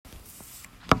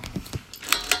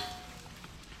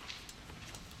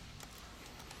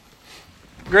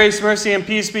Grace, mercy, and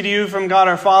peace be to you from God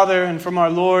our Father and from our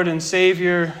Lord and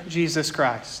Savior, Jesus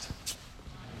Christ.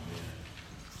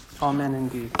 Amen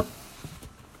indeed.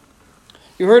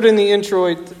 You heard in the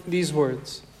introit these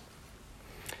words.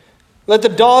 Let the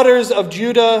daughters of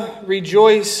Judah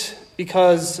rejoice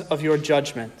because of your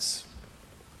judgments.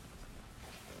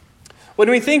 When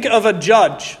we think of a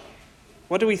judge,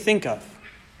 what do we think of?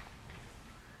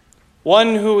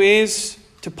 One who is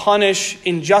to punish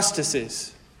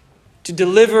injustices, to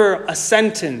deliver a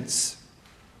sentence,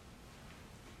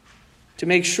 to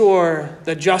make sure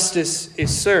that justice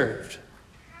is served.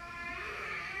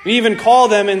 We even call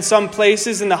them in some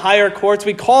places in the higher courts,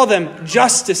 we call them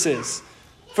justices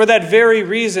for that very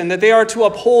reason, that they are to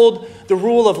uphold the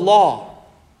rule of law.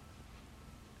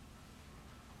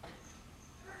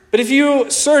 But if you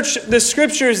search the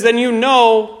scriptures, then you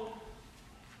know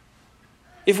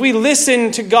if we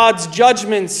listen to God's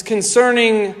judgments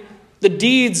concerning the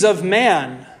deeds of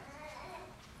man,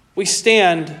 we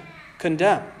stand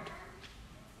condemned.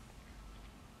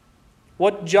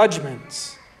 What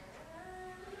judgments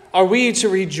are we to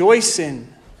rejoice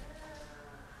in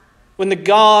when the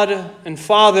God and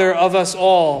Father of us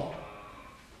all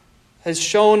has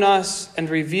shown us and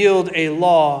revealed a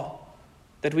law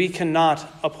that we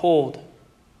cannot uphold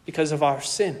because of our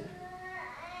sin?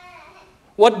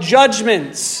 What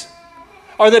judgments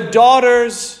are the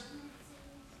daughters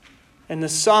and the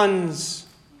sons,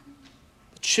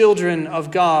 the children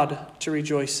of God, to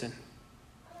rejoice in?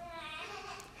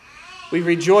 We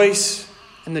rejoice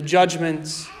in the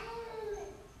judgments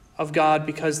of God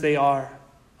because they are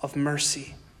of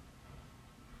mercy.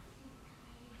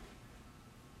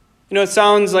 You know, it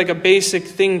sounds like a basic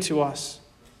thing to us.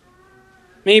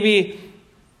 Maybe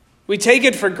we take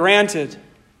it for granted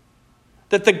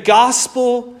that the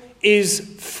gospel is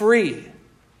free.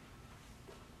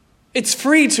 It's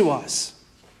free to us.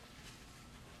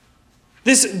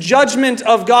 This judgment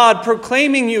of God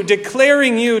proclaiming you,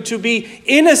 declaring you to be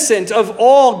innocent of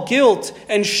all guilt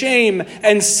and shame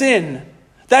and sin,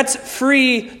 that's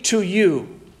free to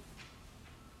you.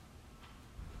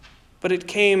 But it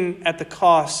came at the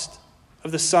cost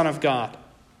of the Son of God.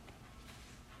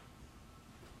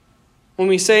 When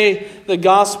we say the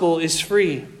gospel is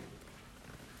free,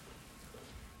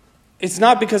 it's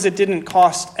not because it didn't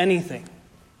cost anything.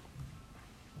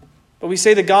 But we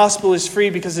say the gospel is free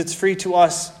because it's free to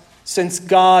us since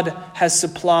God has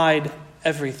supplied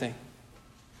everything.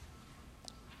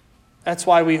 That's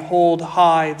why we hold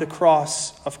high the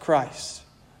cross of Christ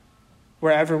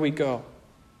wherever we go.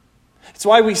 It's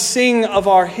why we sing of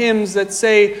our hymns that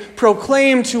say,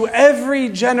 proclaim to every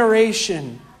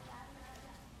generation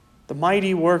the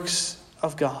mighty works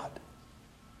of God,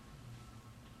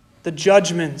 the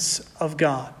judgments of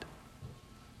God,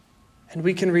 and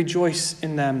we can rejoice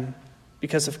in them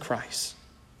because of Christ.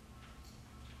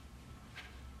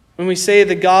 When we say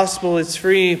the gospel is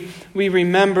free, we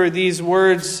remember these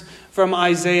words from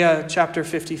Isaiah chapter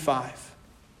 55.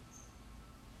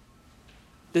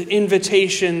 The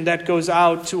invitation that goes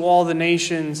out to all the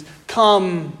nations,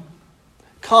 come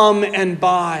and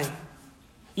buy.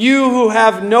 You who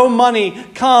have no money,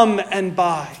 come and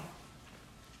buy.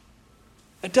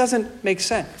 It doesn't make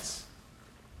sense.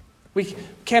 We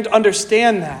can't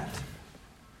understand that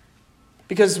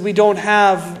because we don't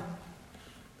have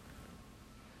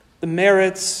the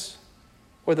merits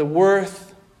or the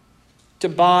worth to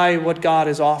buy what God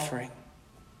is offering.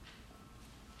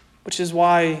 Which is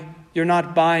why you're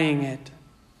not buying it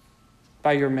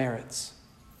by your merits.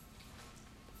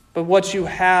 But what you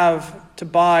have to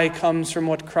buy comes from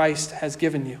what Christ has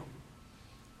given you.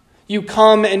 You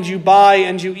come and you buy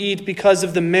and you eat because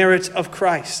of the merit of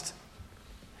Christ.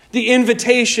 The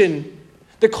invitation,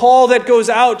 the call that goes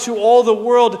out to all the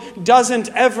world doesn't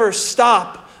ever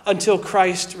stop until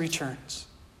Christ returns.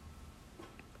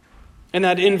 And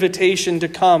that invitation to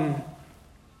come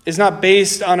is not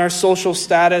based on our social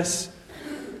status,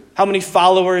 how many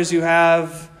followers you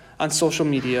have on social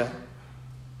media.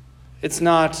 It's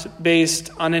not based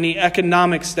on any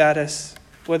economic status,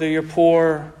 whether you're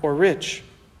poor or rich.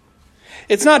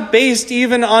 It's not based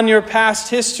even on your past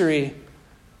history.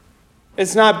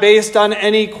 It's not based on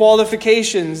any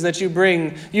qualifications that you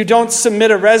bring. You don't submit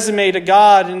a resume to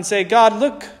God and say, God,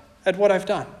 look at what I've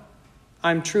done.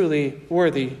 I'm truly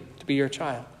worthy to be your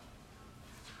child.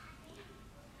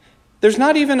 There's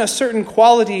not even a certain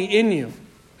quality in you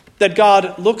that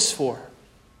God looks for.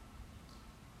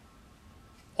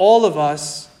 All of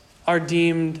us are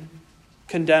deemed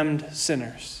condemned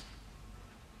sinners.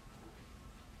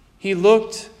 He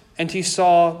looked and he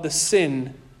saw the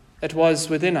sin that was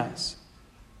within us.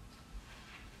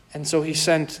 And so he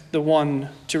sent the one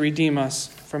to redeem us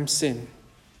from sin.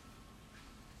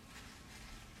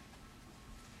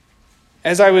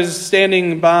 As I was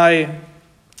standing by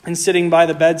and sitting by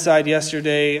the bedside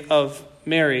yesterday of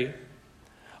Mary,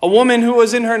 a woman who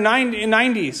was in her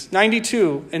 90s,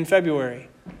 92 in February.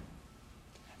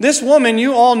 This woman,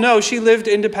 you all know, she lived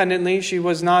independently. She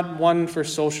was not one for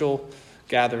social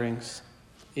gatherings,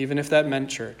 even if that meant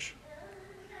church.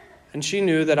 And she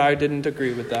knew that I didn't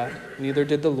agree with that. Neither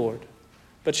did the Lord.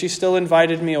 But she still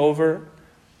invited me over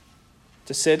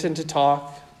to sit and to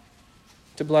talk,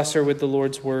 to bless her with the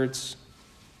Lord's words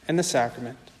and the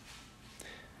sacrament.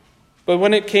 But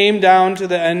when it came down to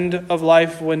the end of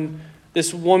life, when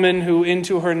this woman who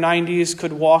into her 90s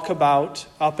could walk about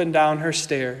up and down her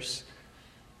stairs,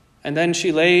 and then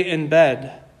she lay in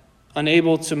bed,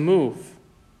 unable to move,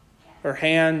 her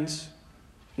hands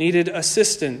needed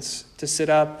assistance to sit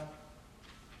up,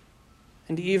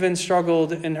 and even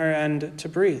struggled in her end to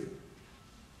breathe.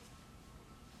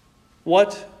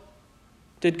 What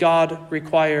did God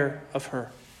require of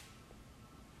her?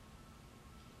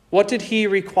 What did he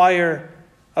require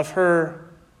of her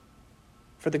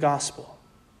for the gospel?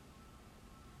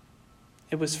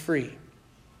 It was free.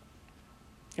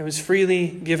 It was freely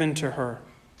given to her,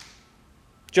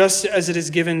 just as it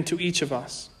is given to each of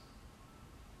us.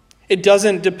 It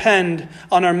doesn't depend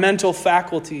on our mental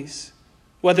faculties,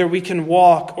 whether we can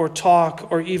walk or talk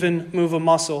or even move a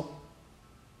muscle.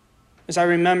 As I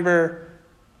remember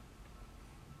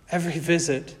every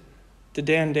visit to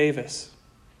Dan Davis,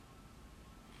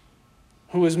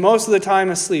 who was most of the time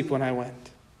asleep when I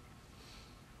went.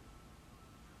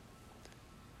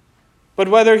 But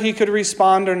whether he could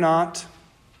respond or not,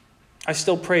 I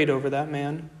still prayed over that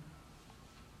man,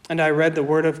 and I read the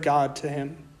Word of God to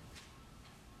him.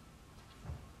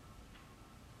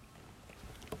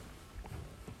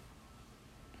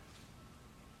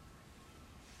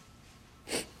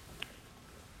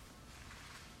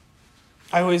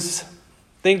 I always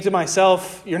think to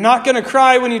myself, you're not going to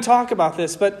cry when you talk about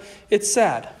this, but it's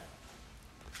sad.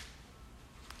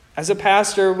 As a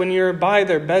pastor, when you're by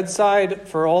their bedside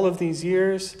for all of these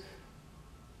years,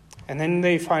 and then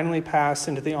they finally pass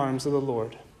into the arms of the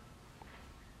Lord,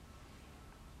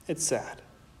 it's sad.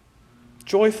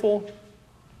 Joyful,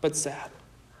 but sad.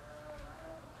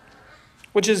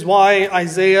 Which is why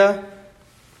Isaiah,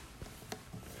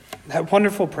 that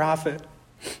wonderful prophet,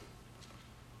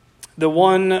 the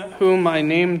one whom I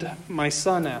named my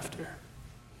son after,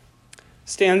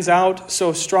 stands out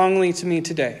so strongly to me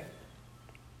today.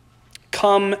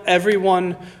 Come,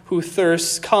 everyone who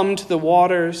thirsts, come to the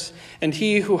waters, and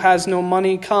he who has no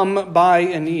money, come buy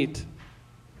and eat.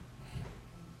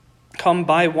 Come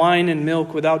buy wine and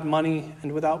milk without money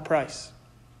and without price.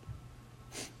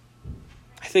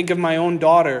 I think of my own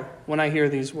daughter when I hear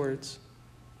these words,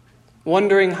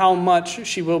 wondering how much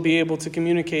she will be able to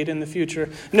communicate in the future,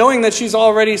 knowing that she's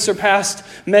already surpassed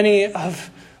many of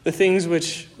the things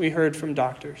which we heard from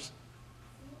doctors.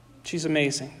 She's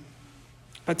amazing.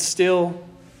 But still,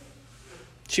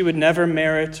 she would never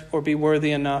merit or be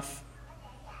worthy enough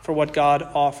for what God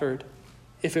offered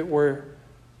if it were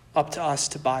up to us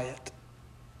to buy it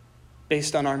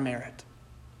based on our merit.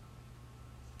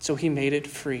 So he made it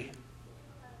free.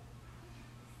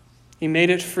 He made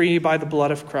it free by the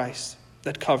blood of Christ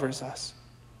that covers us.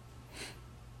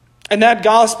 And that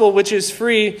gospel, which is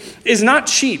free, is not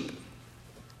cheap.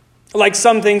 Like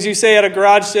some things you say at a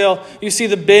garage sale, you see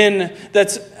the bin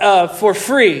that's for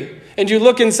free, and you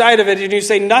look inside of it and you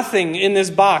say, nothing in this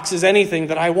box is anything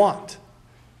that I want.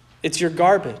 It's your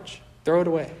garbage. Throw it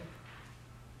away.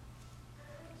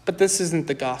 But this isn't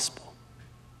the gospel.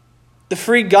 The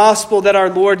free gospel that our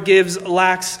Lord gives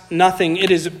lacks nothing. It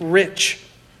is rich.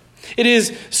 It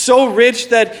is so rich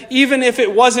that even if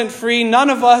it wasn't free, none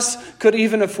of us could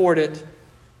even afford it.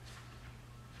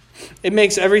 It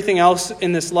makes everything else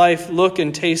in this life look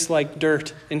and taste like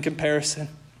dirt in comparison.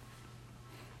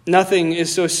 Nothing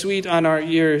is so sweet on our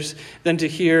ears than to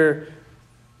hear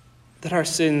that our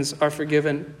sins are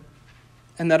forgiven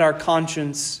and that our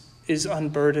conscience is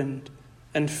unburdened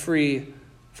and free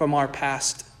from our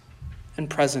past and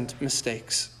present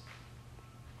mistakes.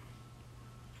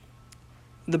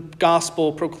 The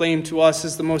gospel proclaimed to us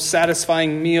is the most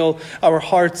satisfying meal our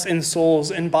hearts and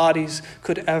souls and bodies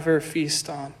could ever feast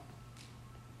on.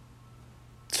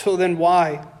 So then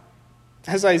why?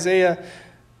 As Isaiah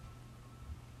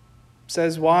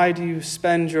says, why do you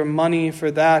spend your money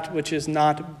for that which is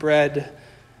not bread,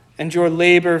 and your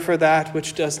labor for that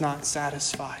which does not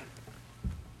satisfy?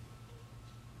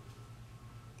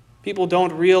 People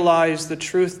don't realize the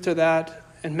truth to that,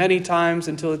 and many times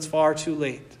until it's far too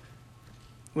late,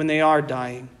 when they are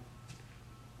dying.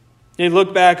 They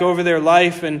look back over their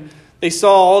life and they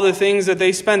saw all the things that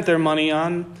they spent their money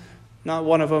on. Not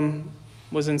one of them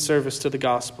was in service to the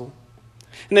gospel.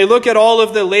 And they look at all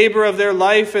of the labor of their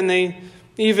life, and they,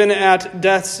 even at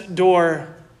death's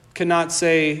door, cannot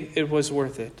say it was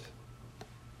worth it.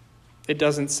 It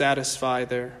doesn't satisfy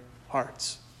their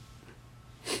hearts.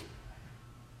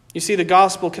 You see, the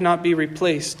gospel cannot be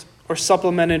replaced or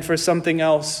supplemented for something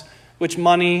else which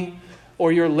money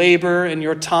or your labor and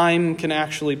your time can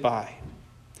actually buy.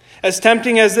 As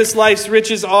tempting as this life's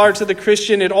riches are to the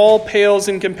Christian, it all pales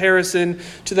in comparison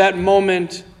to that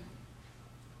moment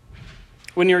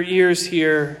when your ears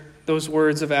hear those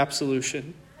words of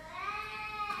absolution.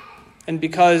 And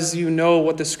because you know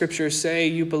what the Scriptures say,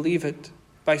 you believe it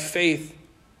by faith,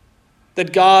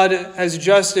 that God has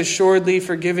just assuredly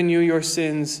forgiven you your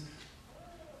sins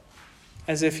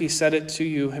as if he said it to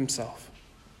you himself.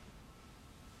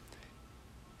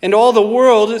 And all the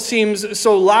world seems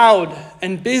so loud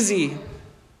and busy,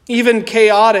 even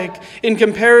chaotic, in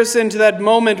comparison to that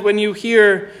moment when you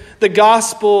hear the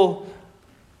gospel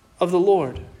of the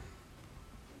Lord.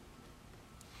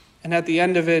 And at the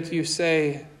end of it, you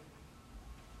say,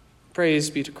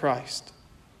 "Praise be to Christ."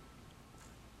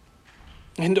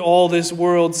 And all this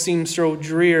world seems so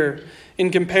drear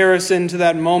in comparison to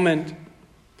that moment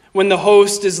when the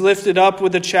host is lifted up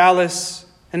with the chalice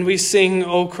and we sing,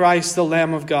 "O Christ, the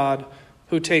Lamb of God,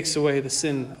 who takes away the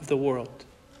sin of the world."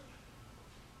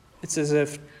 It's as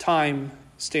if time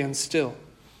stands still.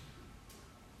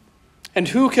 And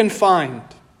who can find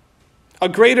a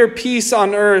greater peace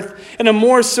on earth and a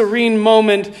more serene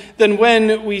moment than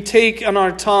when we take on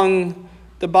our tongue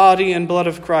the body and blood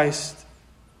of Christ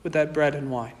with that bread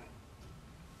and wine,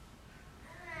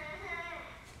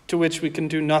 to which we can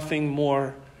do nothing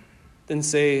more than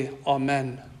say,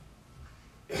 "Amen."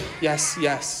 Yes,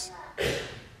 yes,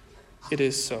 it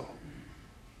is so.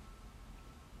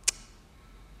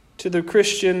 To the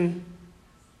Christian,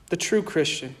 the true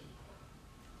Christian,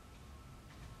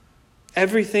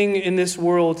 everything in this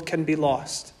world can be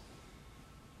lost.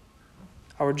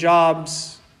 Our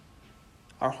jobs,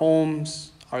 our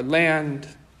homes, our land,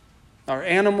 our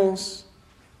animals,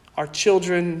 our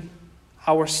children,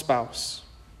 our spouse.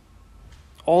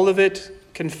 All of it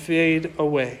can fade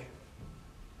away.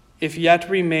 If yet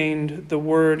remained the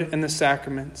word and the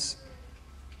sacraments,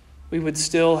 we would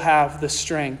still have the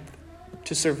strength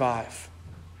to survive.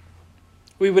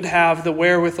 We would have the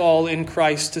wherewithal in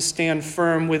Christ to stand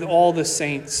firm with all the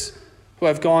saints who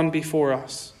have gone before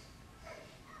us.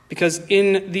 Because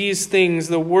in these things,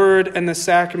 the word and the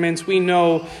sacraments, we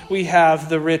know we have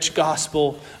the rich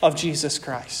gospel of Jesus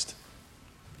Christ.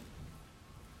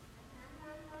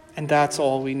 And that's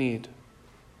all we need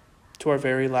to our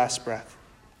very last breath.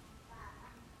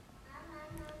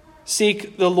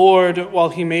 Seek the Lord while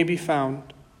he may be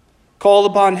found. Call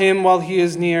upon him while he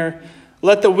is near.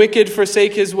 Let the wicked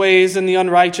forsake his ways and the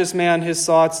unrighteous man his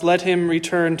thoughts. Let him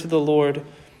return to the Lord,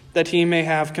 that he may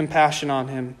have compassion on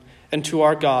him, and to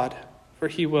our God, for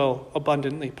he will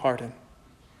abundantly pardon.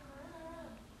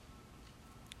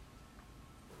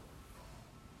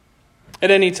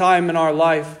 At any time in our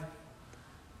life,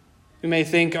 we may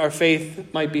think our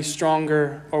faith might be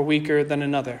stronger or weaker than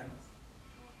another.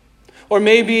 Or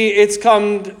maybe it's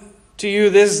come to you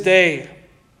this day,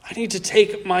 I need to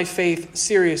take my faith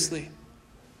seriously.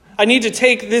 I need to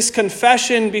take this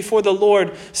confession before the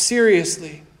Lord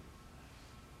seriously.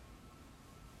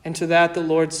 And to that the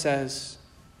Lord says,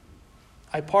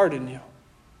 I pardon you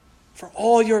for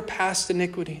all your past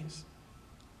iniquities.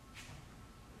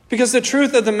 Because the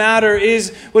truth of the matter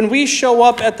is, when we show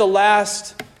up at the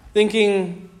last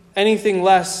thinking anything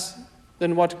less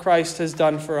than what Christ has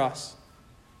done for us,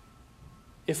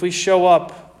 if we show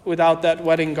up without that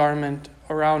wedding garment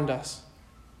around us,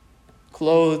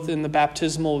 clothed in the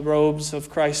baptismal robes of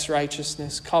Christ's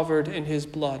righteousness, covered in his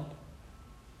blood,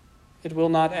 it will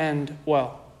not end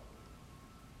well.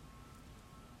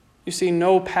 You see,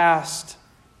 no past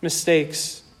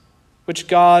mistakes which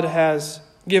God has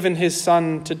given his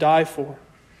Son to die for,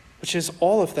 which is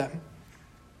all of them,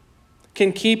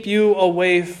 can keep you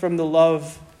away from the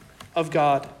love of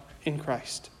God in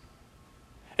Christ.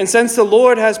 And since the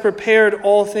Lord has prepared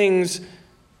all things,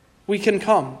 we can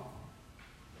come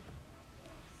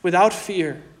without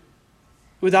fear,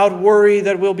 without worry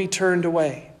that we'll be turned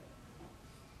away.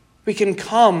 We can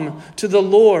come to the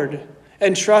Lord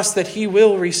and trust that he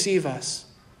will receive us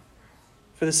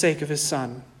for the sake of his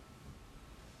Son.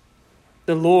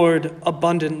 The Lord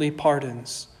abundantly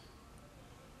pardons.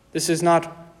 This is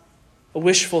not a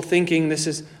wishful thinking, this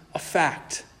is a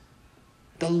fact.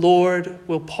 The Lord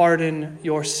will pardon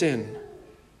your sin.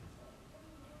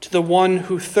 To the one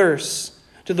who thirsts,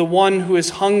 to the one who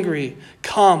is hungry,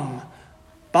 come,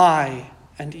 buy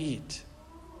and eat.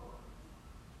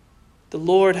 The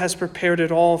Lord has prepared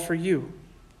it all for you.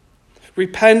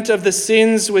 Repent of the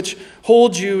sins which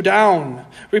hold you down.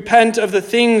 Repent of the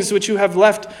things which you have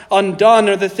left undone,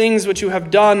 or the things which you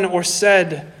have done or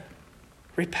said.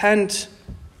 Repent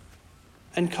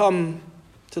and come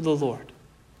to the Lord,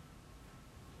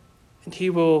 and he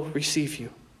will receive you.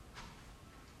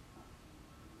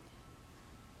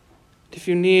 If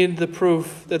you need the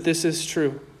proof that this is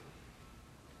true,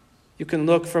 you can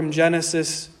look from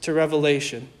Genesis to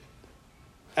Revelation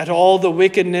at all the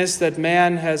wickedness that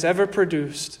man has ever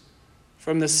produced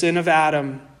from the sin of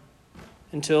Adam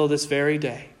until this very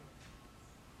day.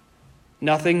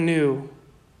 Nothing new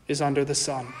is under the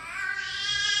sun.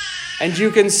 And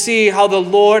you can see how the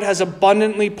Lord has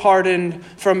abundantly pardoned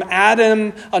from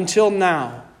Adam until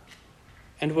now,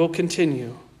 and will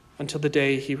continue until the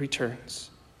day he returns.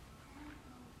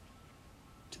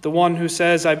 To the one who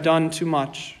says, I've done too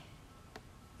much,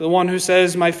 the one who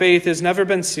says, my faith has never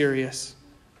been serious,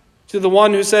 to the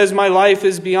one who says, my life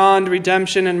is beyond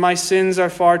redemption and my sins are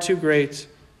far too great,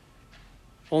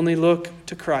 only look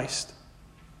to Christ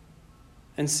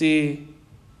and see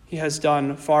he has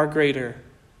done far greater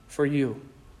for you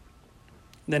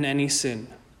than any sin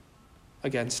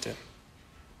against him.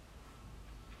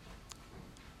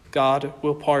 God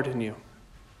will pardon you.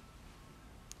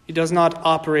 He does not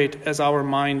operate as our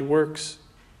mind works,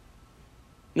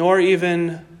 nor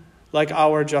even like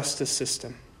our justice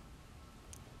system.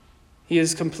 He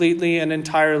is completely and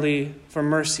entirely for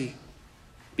mercy,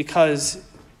 because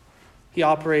he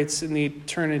operates in the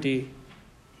eternity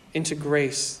into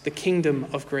grace, the kingdom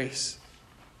of grace.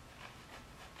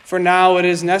 For now it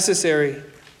is necessary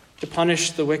to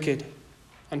punish the wicked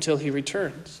until he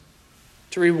returns,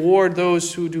 to reward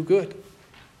those who do good.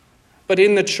 But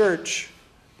in the church,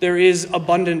 there is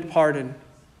abundant pardon,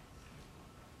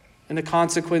 and the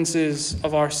consequences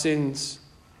of our sins,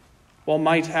 while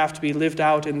might have to be lived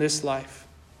out in this life,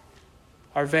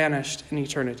 are vanished in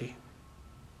eternity.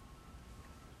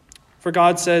 For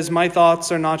God says, my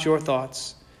thoughts are not your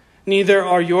thoughts, neither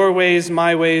are your ways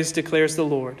my ways, declares the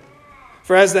Lord.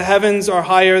 For as the heavens are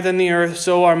higher than the earth,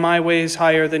 so are my ways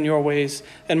higher than your ways,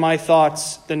 and my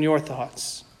thoughts than your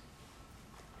thoughts.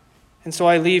 And so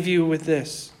I leave you with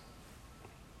this.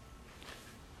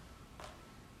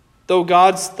 Though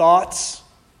God's thoughts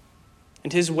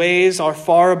and his ways are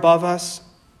far above us,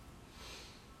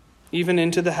 even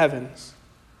into the heavens,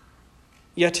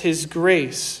 yet his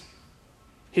grace,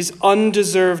 his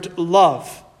undeserved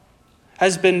love,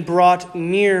 has been brought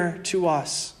near to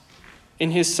us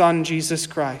in his Son, Jesus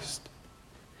Christ.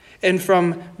 And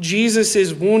from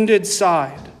Jesus' wounded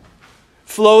side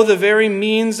flow the very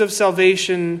means of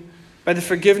salvation by the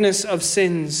forgiveness of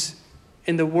sins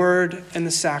in the word and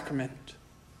the sacrament.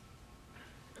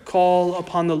 Call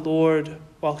upon the Lord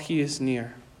while he is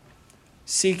near.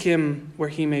 Seek him where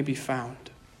he may be found.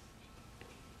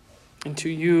 And to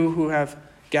you who have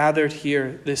gathered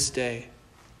here this day,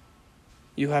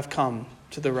 you have come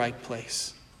to the right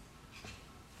place.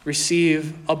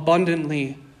 Receive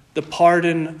abundantly the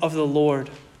pardon of the Lord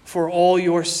for all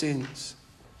your sins.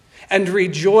 And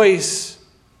rejoice,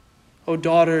 O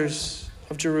daughters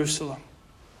of Jerusalem,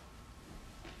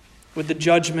 with the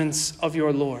judgments of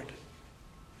your Lord.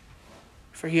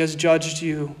 For he has judged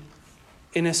you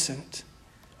innocent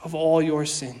of all your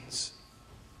sins.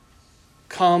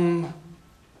 Come,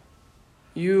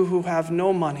 you who have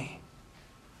no money,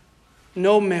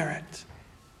 no merit,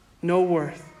 no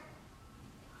worth.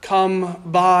 Come,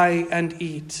 buy and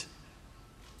eat,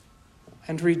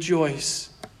 and rejoice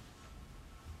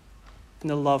in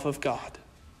the love of God.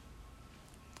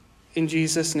 In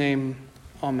Jesus' name,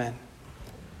 amen.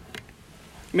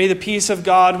 May the peace of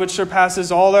God, which surpasses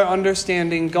all our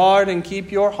understanding, guard and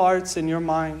keep your hearts and your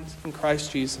minds in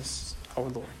Christ Jesus, our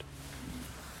Lord.